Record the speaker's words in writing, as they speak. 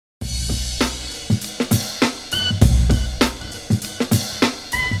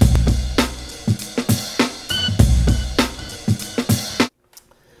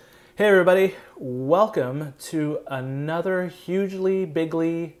Hey everybody, welcome to another hugely,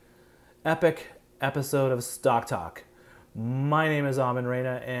 bigly, epic episode of Stock Talk. My name is Amin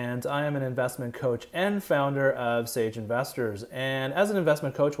Reina and I am an investment coach and founder of Sage Investors. And as an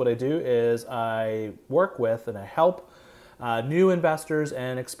investment coach, what I do is I work with and I help new investors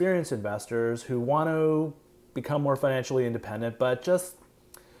and experienced investors who want to become more financially independent, but just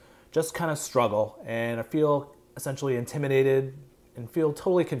kind of struggle and I feel essentially intimidated and feel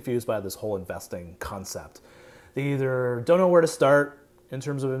totally confused by this whole investing concept. They either don't know where to start in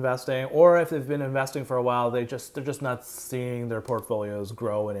terms of investing, or if they've been investing for a while, they're just not seeing their portfolios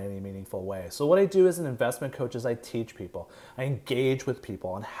grow in any meaningful way. So what I do as an investment coach is I teach people, I engage with people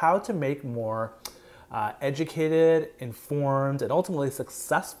on how to make more educated, informed, and ultimately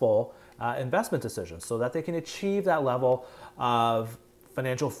successful investment decisions so that they can achieve that level of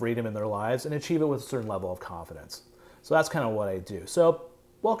financial freedom in their lives and achieve it with a certain level of confidence. So that's kind of what I do. So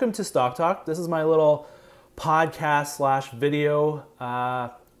welcome to Stock Talk. This is my little podcast / video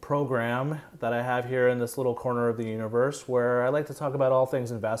program that I have here in this little corner of the universe where I like to talk about all things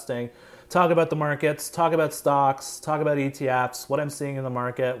investing, talk about the markets, talk about stocks, talk about ETFs, what I'm seeing in the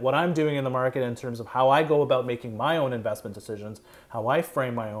market, what I'm doing in the market in terms of how I go about making my own investment decisions, how I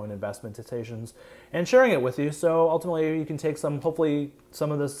frame my own investment decisions, and sharing it with you. So ultimately you can take hopefully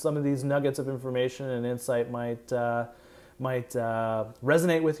some of these nuggets of information and insight might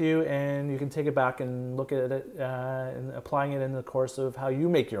resonate with you, and you can take it back and look at it and applying it in the course of how you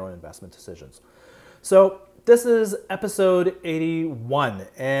make your own investment decisions. So this is episode 81,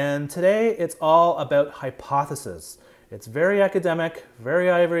 and today it's all about hypotheses. It's very academic,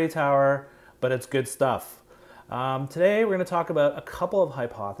 very ivory tower, but it's good stuff. Today we're going to talk about a couple of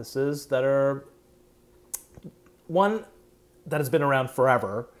hypotheses that are one that has been around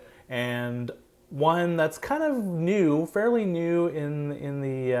forever, and one that's kind of new, fairly new in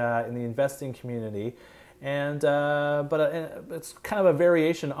the investing community, and it's kind of a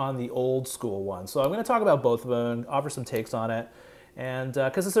variation on the old school one. So I'm going to talk about both of them and offer some takes on it, and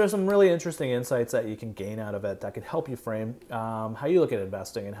because there's some really interesting insights that you can gain out of it that can help you frame how you look at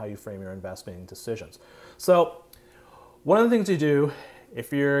investing and how you frame your investing decisions. So one of the things you do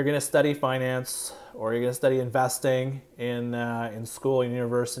if you're going to study finance or you're going to study investing in school and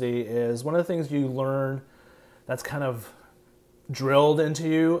university is one of the things you learn that's kind of drilled into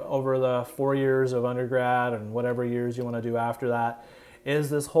you over the 4 years of undergrad and whatever years you want to do after that is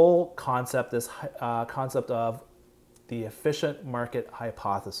this whole concept, this concept of the efficient market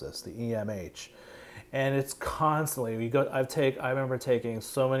hypothesis, the EMH. And it's constantly, I remember taking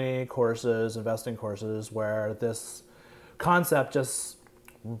so many courses, investing courses, where this concept just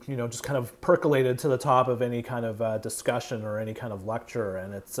kind of percolated to the top of any kind of discussion or any kind of lecture,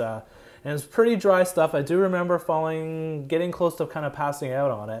 and it's pretty dry stuff. I do remember getting close to kind of passing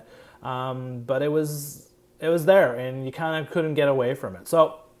out on it, but it was there, and you kind of couldn't get away from it.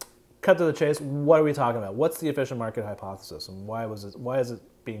 So, cut to the chase. What are we talking about? What's the efficient market hypothesis, and why is it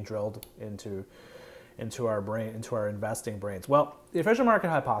being drilled into our brain, into our investing brains? Well, the efficient market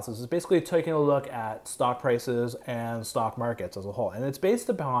hypothesis is basically taking a look at stock prices and stock markets as a whole. And it's based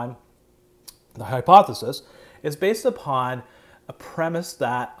upon, the hypothesis is based upon a premise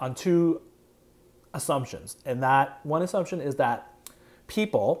on two assumptions. And that one assumption is that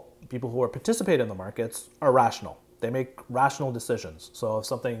people who are participating in the markets are rational. They make rational decisions. So if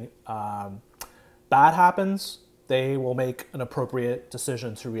something bad happens, they will make an appropriate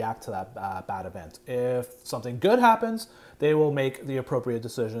decision to react to that bad event. If something good happens, they will make the appropriate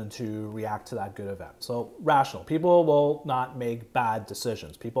decision to react to that good event. So rational. People will not make bad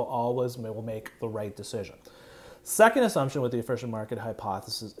decisions. People always will make the right decision. Second assumption with the efficient market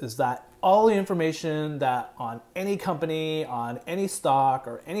hypothesis is that all the information that on any company, on any stock,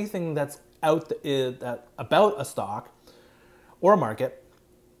 or anything that's about a stock or a market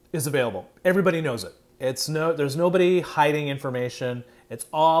is available. Everybody knows it. There's nobody hiding information. It's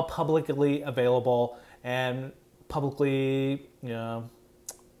all publicly available and publicly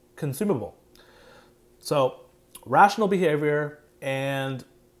consumable. So rational behavior and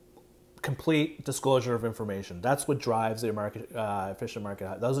complete disclosure of information. That's what drives the efficient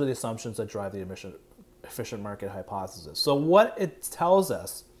market. Those are the assumptions that drive the efficient market hypothesis. So what it tells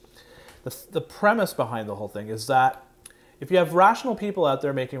us, the premise behind the whole thing is that if you have rational people out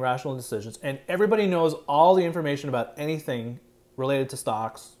there making rational decisions and everybody knows all the information about anything related to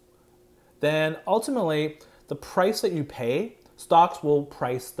stocks, then ultimately the price that you pay, stocks will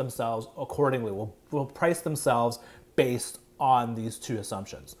price themselves accordingly, will price themselves based on these two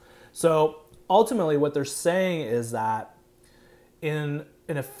assumptions. So ultimately what they're saying is that in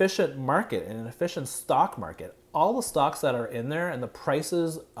an efficient market, in an efficient stock market, all the stocks that are in there and the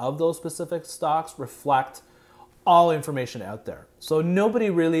prices of those specific stocks reflect all information out there. So nobody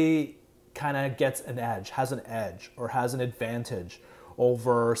really kind of gets an edge, has an edge, or has an advantage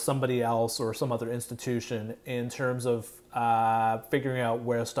over somebody else or some other institution in terms of figuring out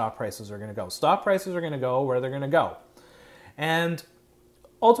where stock prices are going to go. Stock prices are going to go where they're going to go. And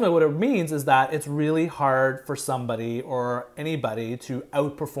ultimately what it means is that it's really hard for somebody or anybody to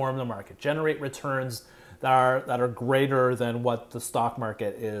outperform the market, generate returns that are greater than what the stock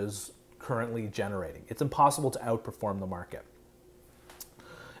market is currently generating. It's impossible to outperform the market.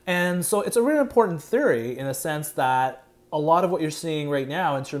 And so it's a really important theory in the sense that a lot of what you're seeing right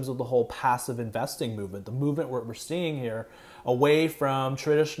now in terms of the whole passive investing movement, the movement we're seeing here away from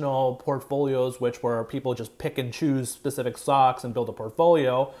traditional portfolios, which where people just pick and choose specific stocks and build a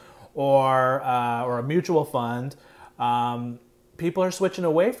portfolio, or a mutual fund, people are switching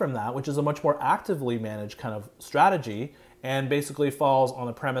away from that, which is a much more actively managed kind of strategy, and basically falls on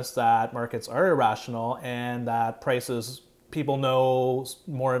the premise that markets are irrational and that prices, people know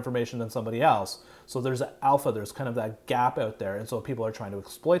more information than somebody else. So there's an alpha, there's kind of that gap out there, and so people are trying to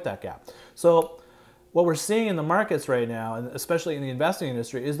exploit that gap. So what we're seeing in the markets right now, and especially in the investing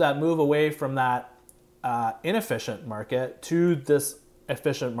industry, is that move away from that inefficient market to this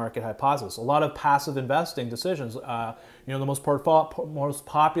efficient market hypothesis. A lot of passive investing decisions, the most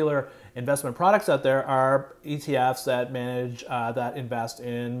popular investment products out there are ETFs that manage, that invest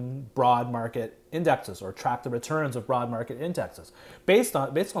in broad market indexes or track the returns of broad market indexes, based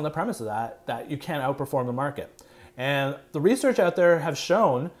on the premise of that you can't outperform the market. And the research out there have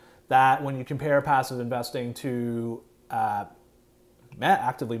shown that when you compare passive investing to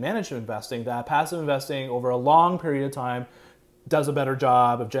actively managed investing, that passive investing over a long period of time does a better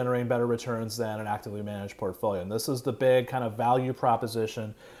job of generating better returns than an actively managed portfolio. And this is the big kind of value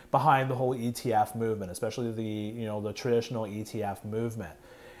proposition behind the whole ETF movement, especially the traditional ETF movement.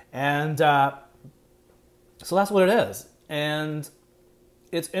 And so that's what it is. And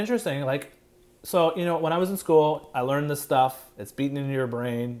it's interesting, when I was in school, I learned this stuff, it's beaten into your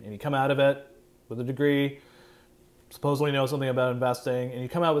brain, and you come out of it with a degree, supposedly know something about investing, and you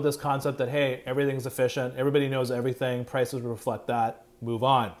come out with this concept that, hey, everything's efficient, everybody knows everything, prices reflect that, move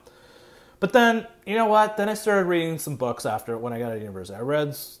on. But then, you know what? Then I started reading some books when I got out of university. I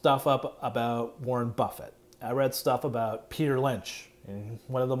read stuff up about Warren Buffett. I read stuff about Peter Lynch. And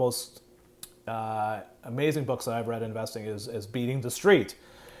one of the most amazing books that I've read in investing is Beating the Street.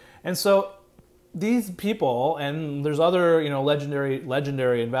 And so these people, and there's other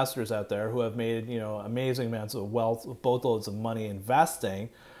legendary investors out there who have made amazing amounts of wealth, boatloads of money investing.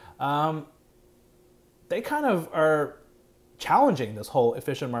 They kind of are challenging this whole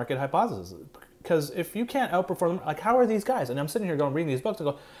efficient market hypothesis, because if you can't outperform them, how are these guys? And I'm sitting here reading these books and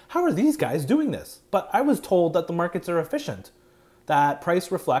go, how are these guys doing this? But I was told that the markets are efficient, that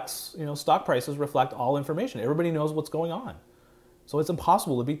price reflects, stock prices reflect all information. Everybody knows what's going on. So it's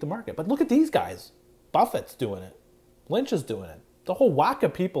impossible to beat the market. But look at these guys. Buffett's doing it. Lynch is doing it. The whole whack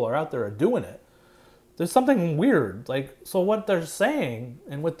of people out there are doing it. There's something weird. So what they're saying,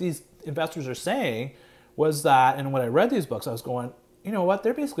 and what these investors are saying, was that, and when I read these books, I was going, you know what?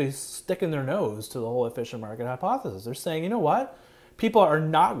 They're basically sticking their nose to the whole efficient market hypothesis. They're saying, you know what? People are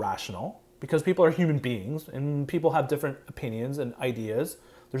not rational, because people are human beings, and people have different opinions and ideas.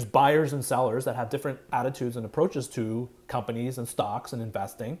 There's buyers and sellers that have different attitudes and approaches to companies and stocks and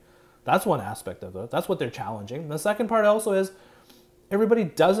investing. That's one aspect of it. That's what they're challenging. And the second part also is everybody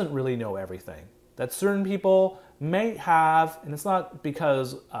doesn't really know everything. That certain people may have, and it's not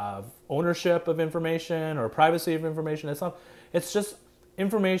because of ownership of information or privacy of information. It's just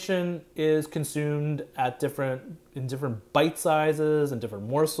information is consumed in different bite sizes and different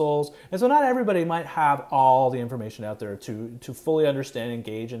morsels. And so not everybody might have all the information out there to fully understand,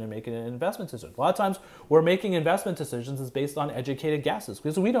 engage in, and make an investment decision. A lot of times we're making investment decisions is based on educated guesses,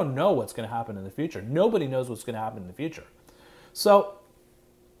 because we don't know what's going to happen in the future. Nobody knows what's going to happen in the future. So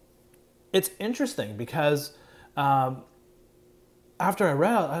it's interesting because after I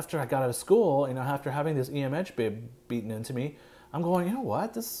got out of school, after having this EMH beaten into me, I'm going, you know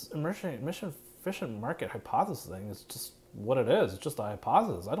what? This efficient market hypothesis thing is just what it is. It's just a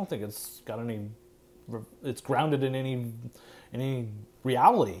hypothesis. I don't think it's grounded in any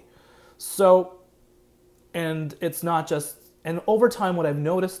reality. So, and it's not just, and over time what I've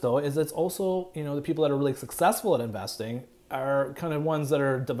noticed though is it's also, the people that are really successful at investing are kind of ones that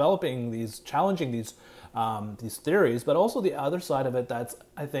are challenging these theories, but also the other side of it that's,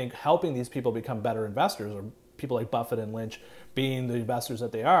 I think, helping these people become better investors, or people like Buffett and Lynch being the investors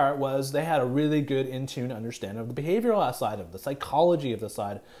that they are, was they had a really good in-tune understanding of the behavioral side of the psychology of the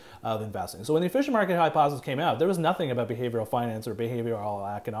side of investing. So when the efficient market hypothesis came out, there was nothing about behavioral finance or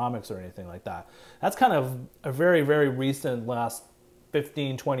behavioral economics or anything like that. That's kind of a very, very recent last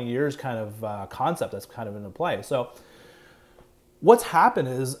 15, 20 years kind of concept that's kind of into play. So what's happened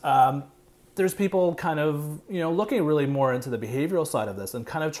is there's people kind of, looking really more into the behavioral side of this and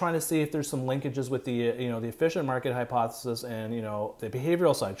kind of trying to see if there's some linkages with the, the efficient market hypothesis and, the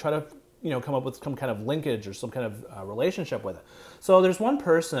behavioral side, try to, come up with some kind of linkage or some kind of relationship with it. So there's one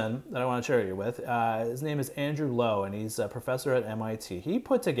person that I want to share you with. His name is Andrew Lo, and he's a professor at MIT.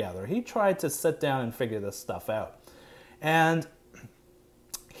 He tried to sit down and figure this stuff out. And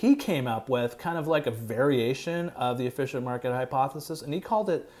he came up with kind of like a variation of the efficient market hypothesis, and he calls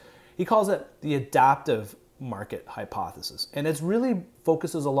it the adaptive market hypothesis. And it really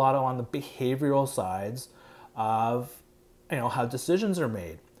focuses a lot on the behavioral sides of how decisions are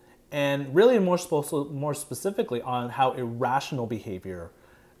made, and really more specifically on how irrational behavior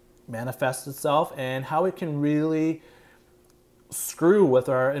manifests itself and how it can really screw with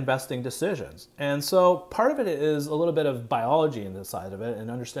our investing decisions. And so part of it is a little bit of biology in this side of it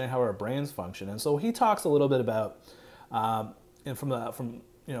and understanding how our brains function. And so he talks a little bit about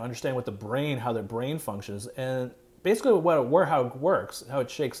understanding what the brain, how the brain functions, and basically how it works, how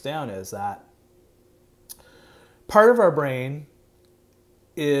it shakes down is that part of our brain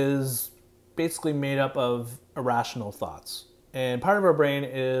is basically made up of irrational thoughts, and part of our brain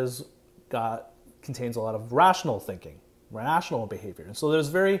contains a lot of rational thinking, rational behavior. And so there's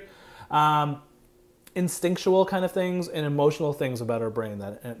very instinctual kind of things and emotional things about our brain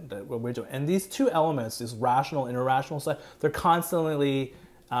that we're doing. And these two elements, this rational and irrational side, they're constantly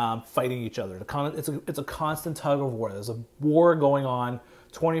fighting each other. It's a constant tug of war. There's a war going on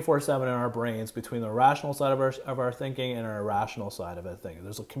 24/7 in our brains between the rational side of our thinking and our irrational side of our thinking.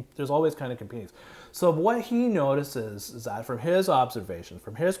 There's always kind of competing. So what he notices is that from his observation,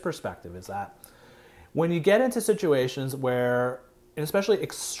 from his perspective, is that when you get into situations where, and especially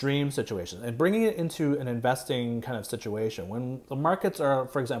extreme situations, and bringing it into an investing kind of situation, when the markets are,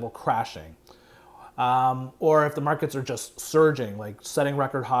 for example, crashing, or if the markets are just surging, like setting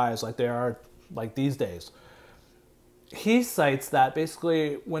record highs like they are like these days, he cites that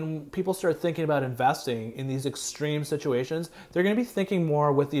basically when people start thinking about investing in these extreme situations, they're going to be thinking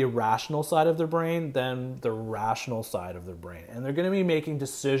more with the irrational side of their brain than the rational side of their brain. And they're going to be making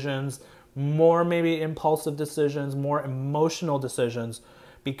decisions, more maybe impulsive decisions, more emotional decisions,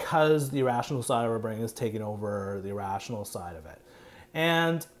 because the irrational side of our brain is taking over the irrational side of it.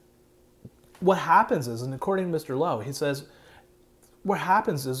 And what happens is, and according to Mr. Lowe, he says, what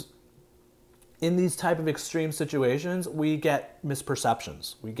happens is in these type of extreme situations, we get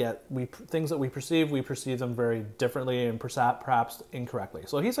misperceptions. Things that we perceive them very differently and perhaps incorrectly.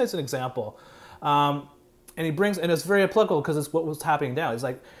 So he cites an example, and it's very applicable because it's what was happening now. It's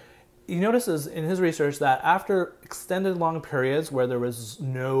like, he notices in his research that after extended long periods where there was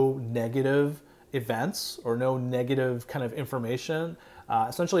no negative events or no negative kind of information,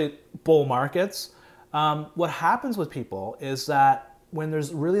 essentially bull markets, what happens with people is that when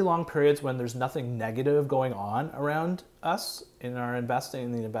there's really long periods when there's nothing negative going on around us in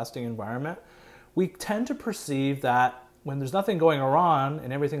the investing environment, we tend to perceive that when there's nothing going on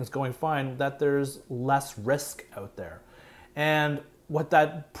and everything's going fine, that there's less risk out there. And what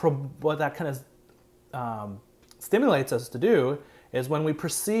that kind of stimulates us to do is when we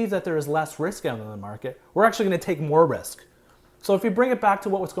perceive that there is less risk out in the market, we're actually going to take more risk. So if you bring it back to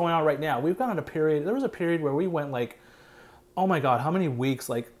what was going on right now, we've gone on there was a period where we went like, oh my God, how many weeks,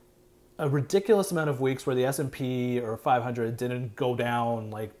 like a ridiculous amount of weeks where the S&P or 500 didn't go down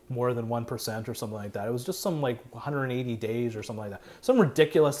like more than 1% or something like that. It was just some like 180 days or something like that. Some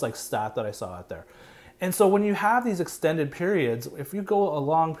ridiculous like stat that I saw out there. And so when you have these extended periods, if you go a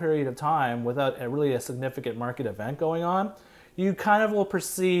long period of time without really a significant market event going on, you kind of will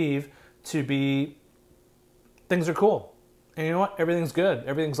perceive to be, things are cool. And you know what? Everything's good.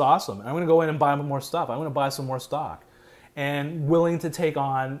 Everything's awesome. I'm going to go in and buy more stuff. I'm going to buy some more stock. And willing to take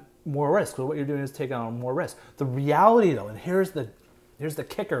on more risk. So what you're doing is taking on more risk. The reality though, and here's the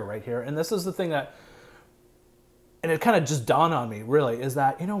kicker right here, and this is the thing that, and it kind of just dawned on me really, is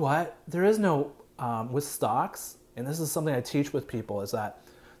that, you know what? There is no, with stocks, and this is something I teach with people, is that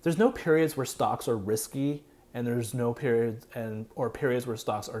there's no periods where stocks are risky and there's no periods or periods where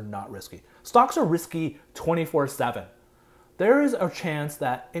stocks are not risky. Stocks are risky 24/7. There is a chance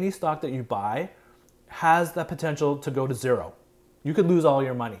that any stock that you buy has the potential to go to zero. You could lose all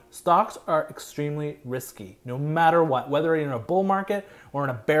your money. Stocks are extremely risky, no matter what. Whether you're in a bull market or in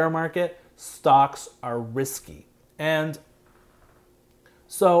a bear market, stocks are risky. And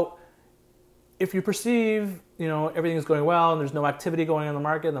so if you perceive, everything is going well and there's no activity going on in the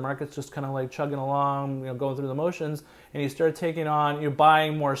market, and the market's just kind of like chugging along, going through the motions, and you start you're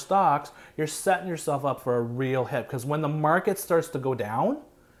buying more stocks, you're setting yourself up for a real hit. Because when the market starts to go down,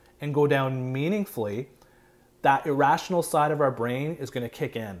 and go down meaningfully, that irrational side of our brain is going to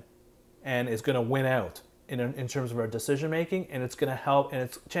kick in and is going to win out in terms of our decision making, and it's going to help, and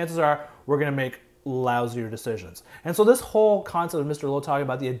chances are we're going to make lousier decisions. And so this whole concept of Mr. Lowe talking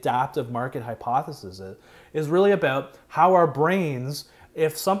about the adaptive market hypothesis is really about how our brains,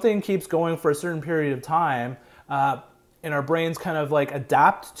 if something keeps going for a certain period of time, and our brains kind of like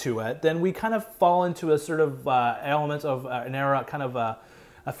adapt to it, then we kind of fall into a sort of element of an era, kind of a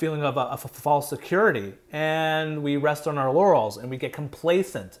feeling of a false security, and we rest on our laurels and we get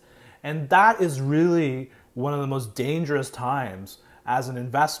complacent. And that is really one of the most dangerous times as an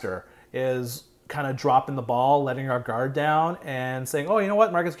investor, is kind of dropping the ball, letting our guard down, and saying, oh, you know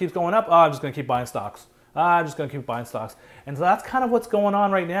what, markets keeps going up, oh, I'm just going to keep buying stocks. I'm just going to keep buying stocks. And so that's kind of what's going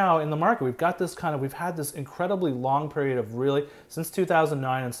on right now in the market. We've had this incredibly long period of really, since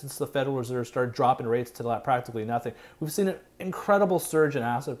 2009 and since the Federal Reserve started dropping rates to practically nothing, we've seen an incredible surge in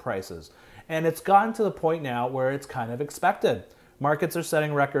asset prices. And it's gotten to the point now where it's kind of expected. Markets are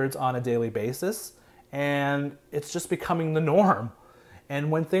setting records on a daily basis, and it's just becoming the norm.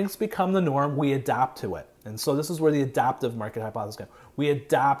 And when things become the norm, we adapt to it. And so this is where the adaptive market hypothesis comes. We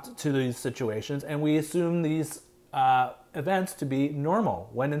adapt to these situations, and we assume these events to be normal,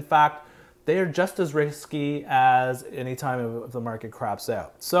 when in fact they are just as risky as any time the market craps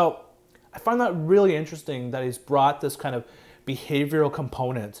out. So I find that really interesting that he's brought this kind of behavioral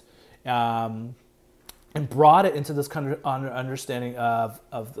component and brought it into this kind of understanding of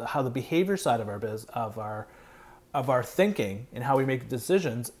how the behavior side of our thinking and how we make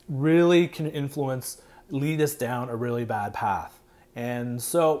decisions really can lead us down a really bad path. And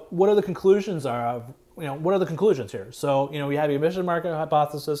so what are the conclusions what are the conclusions here? So, we have the efficient market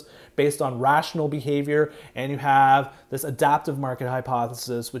hypothesis based on rational behavior, and you have this adaptive market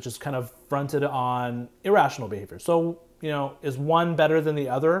hypothesis, which is kind of fronted on irrational behavior. So, is one better than the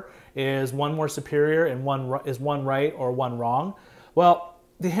other? Is one more superior, and is one right or one wrong? Well,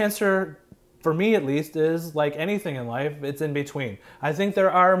 the answer, for me at least, is like anything in life, it's in between. I think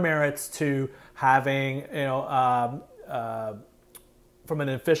there are merits to having, from an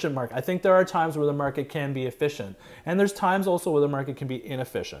efficient market. I think there are times where the market can be efficient, and there's times also where the market can be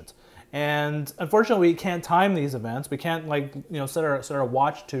inefficient. And unfortunately, we can't time these events. We can't set our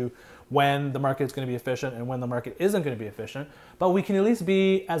watch to when the market is going to be efficient and when the market isn't going to be efficient. But we can at least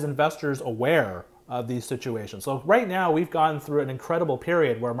be, as investors, aware of these situations. So right now, we've gone through an incredible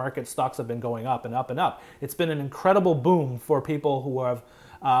period where market stocks have been going up and up and up. It's been an incredible boom for people who have,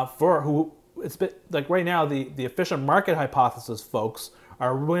 it's been like right now, the efficient market hypothesis folks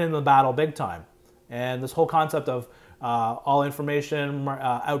are winning the battle big time. And this whole concept of all information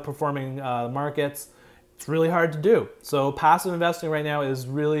outperforming markets, it's really hard to do. So passive investing right now is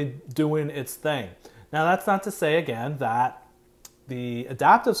really doing its thing. Now, that's not to say, again, that the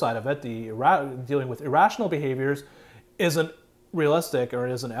adaptive side of it, dealing with irrational behaviors, isn't realistic or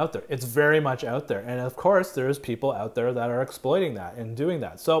isn't out there. It's very much out there. And of course, there's people out there that are exploiting that and doing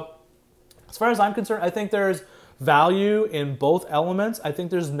that. So as far as I'm concerned, I think there's value in both elements. I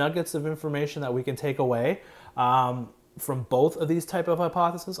think there's nuggets of information that we can take away from both of these type of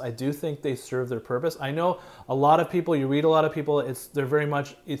hypotheses. I do think they serve their purpose. I know a lot of people, you read a lot of people, it's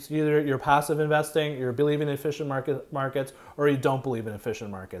either you're passive investing, you believe in efficient markets, or you don't believe in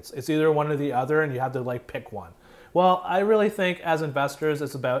efficient markets. It's either one or the other, and you have to pick one. Well, I really think as investors,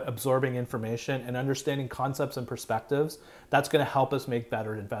 it's about absorbing information and understanding concepts and perspectives. That's going to help us make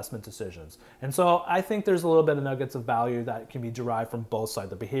better investment decisions. And so I think there's a little bit of nuggets of value that can be derived from both sides,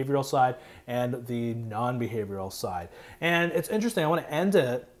 the behavioral side and the non-behavioral side. And it's interesting, I want to end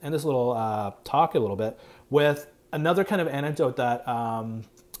this little talk a little bit with another kind of anecdote that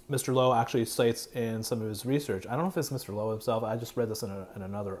Mr. Lowe actually cites in some of his research. I don't know if it's Mr. Lowe himself. I just read this in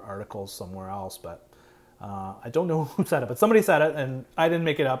another article somewhere else, but I don't know who said it, but somebody said it, and I didn't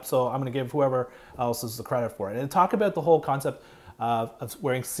make it up, so I'm going to give whoever else is the credit for it. And talk about the whole concept of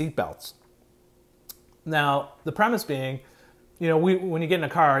wearing seatbelts. Now, the premise being, when you get in a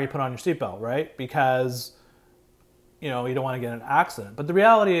car, you put on your seatbelt, right? Because, you don't want to get in an accident. But the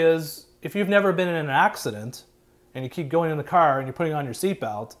reality is, if you've never been in an accident, and you keep going in the car and you're putting on your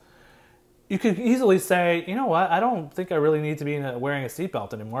seatbelt, you could easily say, you know what, I don't think I really need to be wearing a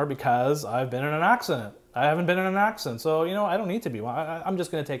seatbelt anymore because I've been in an accident. I haven't been in an accident, so, I don't need to be. I'm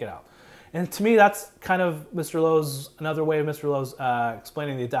just going to take it out. And to me, that's kind of another way of Mr. Lowe's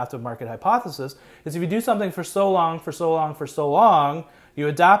explaining the adaptive market hypothesis, is if you do something for so long, you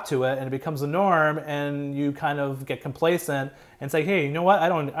adapt to it and it becomes the norm, and you kind of get complacent and say, hey, you know what, I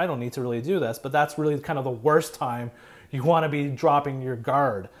don't need to really do this. But that's really kind of the worst time. You want to be dropping your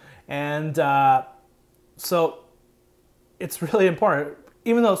guard. And so it's really important,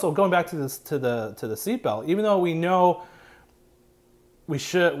 even though, so going back to this, to the seatbelt, even though we know we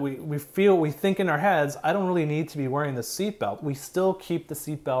think in our heads, I don't really need to be wearing the seatbelt, we still keep the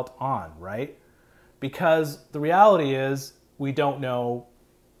seatbelt on, right? Because the reality is we don't know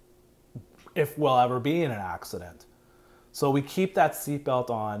if we'll ever be in an accident. So we keep that seatbelt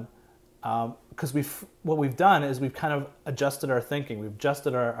on because what we've done is we've kind of adjusted our thinking, we've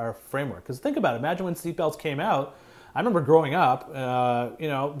adjusted our framework. Because think about it, imagine when seatbelts came out. I remember growing up, you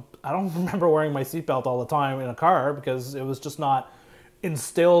know, I don't remember wearing my seatbelt all the time in a car because it was just not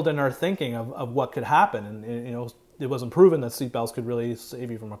instilled in our thinking of what could happen. And you know, it wasn't proven that seatbelts could really save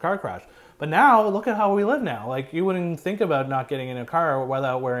you from a car crash. But now, look at how we live now. Like, you wouldn't think about not getting in a car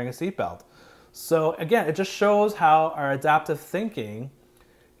without wearing a seatbelt. So again, it just shows how our adaptive thinking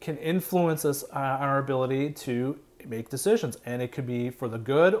can influence us on our ability to make decisions. And it could be for the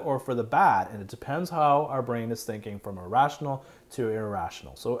good or for the bad. And it depends how our brain is thinking, from irrational to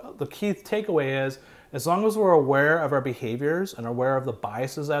irrational. So the key takeaway is, as long as we're aware of our behaviors and aware of the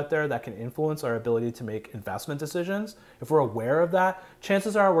biases out there that can influence our ability to make investment decisions, if we're aware of that,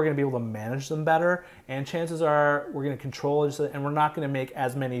 chances are we're going to be able to manage them better, and chances are we're going to control it, and we're not going to make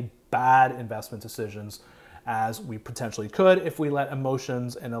as many bad investment decisions as we potentially could if we let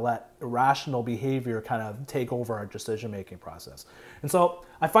emotions and let irrational behavior kind of take over our decision-making process. And so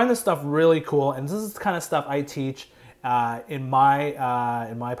I find this stuff really cool, and this is the kind of stuff I teach in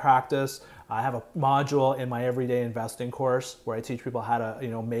my practice. I have a module in my everyday investing course where I teach people how to, you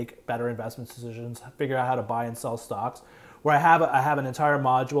know, make better investment decisions, figure out how to buy and sell stocks, where I have an entire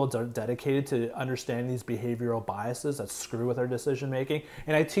module dedicated to understanding these behavioral biases that screw with our decision making,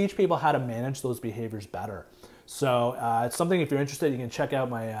 and I teach people how to manage those behaviors better. So it's something, if you're interested, you can check out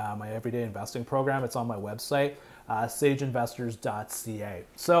my everyday investing program. It's on my website, sageinvestors.ca.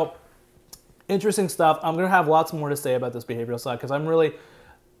 So interesting stuff. I'm going to have lots more to say about this behavioral side, because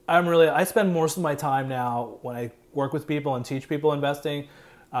I spend most of my time now when I work with people and teach people investing,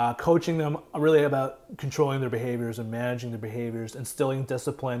 coaching them really about controlling their behaviors and managing their behaviors, instilling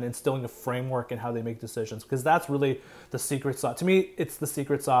discipline, instilling a framework in how they make decisions, because that's really the secret sauce. To me, it's the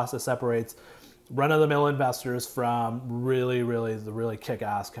secret sauce that separates run-of-the-mill investors from the really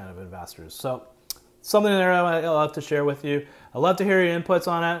kick-ass kind of investors. So something there I'd love to share with you. I'd love to hear your inputs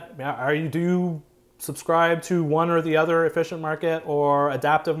on it. Do you subscribe to one or the other, efficient market or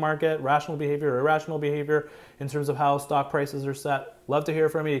adaptive market, rational behavior or irrational behavior in terms of how stock prices are set? Love to hear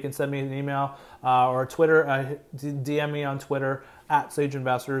from you. You can send me an email or Twitter, DM me on Twitter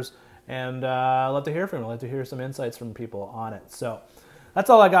 @sageinvestors, and I'd love to hear from you. I'd love to hear some insights from people on it. So that's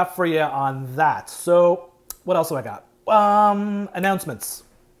all I got for you on that. So what else have I got? Announcements.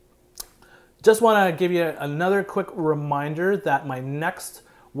 Just want to give you another quick reminder that my next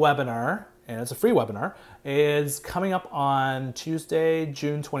webinar, and it's a free webinar, is coming up on Tuesday,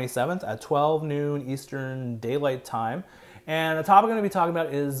 June 27th at 12 noon Eastern Daylight Time. And the topic I'm going to be talking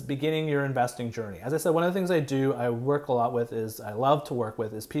about is beginning your investing journey. As I said, one of the things I love to work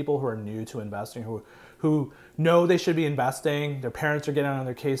with is people who are new to investing, who know they should be investing. Their parents are getting on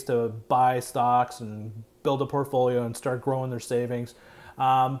their case to buy stocks and build a portfolio and start growing their savings,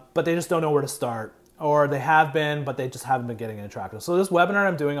 but they just don't know where to start. Or they have been, but they just haven't been getting into traction. So this webinar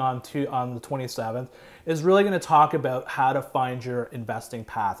I'm doing on the 27th is really going to talk about how to find your investing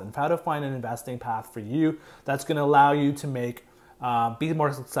path, and how to find an investing path for you that's going to allow you to be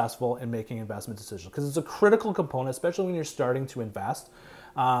more successful in making investment decisions. Because it's a critical component, especially when you're starting to invest,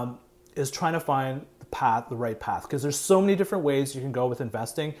 is trying to find the right path. Because there's so many different ways you can go with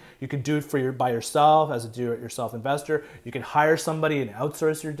investing. You can do it by yourself as a do-it-yourself investor. You can hire somebody and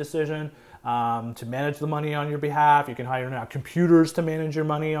outsource your decision to manage the money on your behalf. You can hire now computers to manage your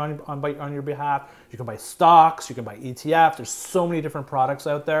money on your behalf. You can buy stocks, you can buy ETFs. There's so many different products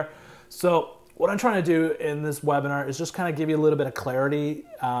out there. So what I'm trying to do in this webinar is just kind of give you a little bit of clarity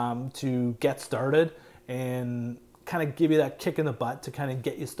to get started, and kind of give you that kick in the butt to kind of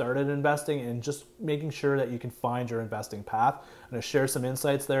get you started investing, and just making sure that you can find your investing path. I'm going to share some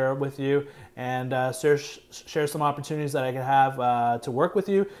insights there with you, and share some opportunities that I can have to work with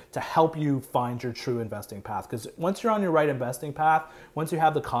you to help you find your true investing path. Because once you're on your right investing path, once you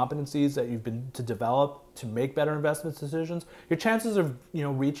have the competencies that you've been to develop to make better investment decisions, your chances of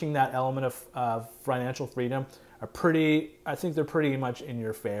reaching that element of financial freedom are I think they're pretty much in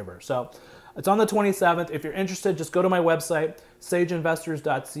your favor. So it's on the 27th. If you're interested, just go to my website,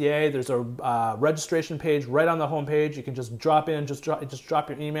 sageinvestors.ca. There's a registration page right on the homepage. You can just drop in, just drop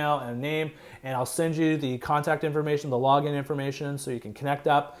your email and name, and I'll send you the contact information, the login information, so you can connect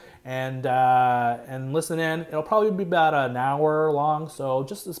up and listen in. It'll probably be about an hour long, so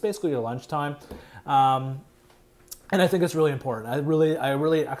it's basically your lunchtime. And I think it's really important. I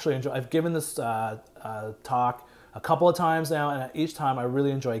really actually enjoy. I've given this talk a couple of times now, and each time I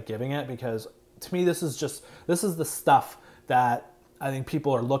really enjoy giving it, because to me this is the stuff that I think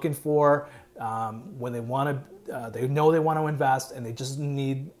people are looking for when they know they want to invest, and they just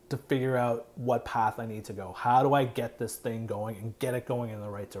need to figure out what path I need to go. How do I get this thing going and get it going in the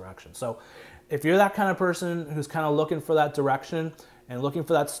right direction? So if you're that kind of person who's kind of looking for that direction and looking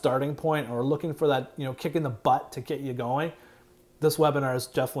for that starting point, or looking for that, kick in the butt to get you going, this webinar is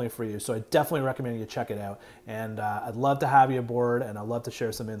definitely for you. So I definitely recommend you check it out. And I'd love to have you aboard, and I'd love to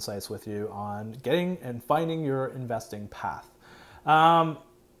share some insights with you on getting and finding your investing path.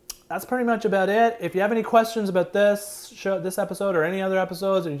 That's pretty much about it. If you have any questions about this episode or any other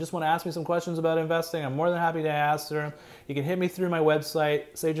episodes, and you just want to ask me some questions about investing, I'm more than happy to answer them. You can hit me through my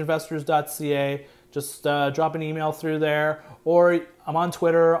website, sageinvestors.ca. Just drop an email through there, or I'm on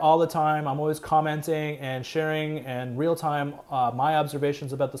Twitter all the time. I'm always commenting and sharing in real time my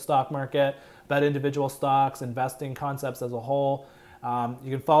observations about the stock market, about individual stocks, investing concepts as a whole.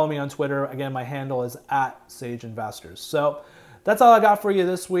 You can follow me on Twitter. Again, my handle is @SageInvestors. So that's all I got for you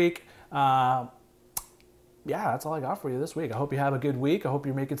this week. Yeah, that's all I got for you this week. I hope you have a good week. I hope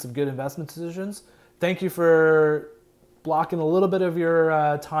you're making some good investment decisions. Thank you for blocking a little bit of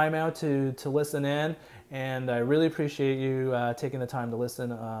your time out to listen in, and I really appreciate you taking the time to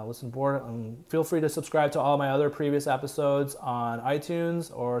listen aboard. Feel free to subscribe to all my other previous episodes on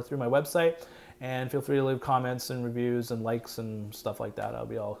iTunes or through my website, and feel free to leave comments and reviews and likes and stuff like that.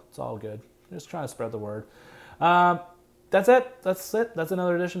 It's all good. I'm just trying to spread the word. That's it. That's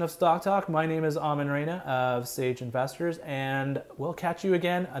another edition of Stock Talk. My name is Amin Reina of Sage Investors, and we'll catch you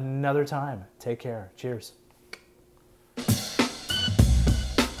again another time. Take care. Cheers.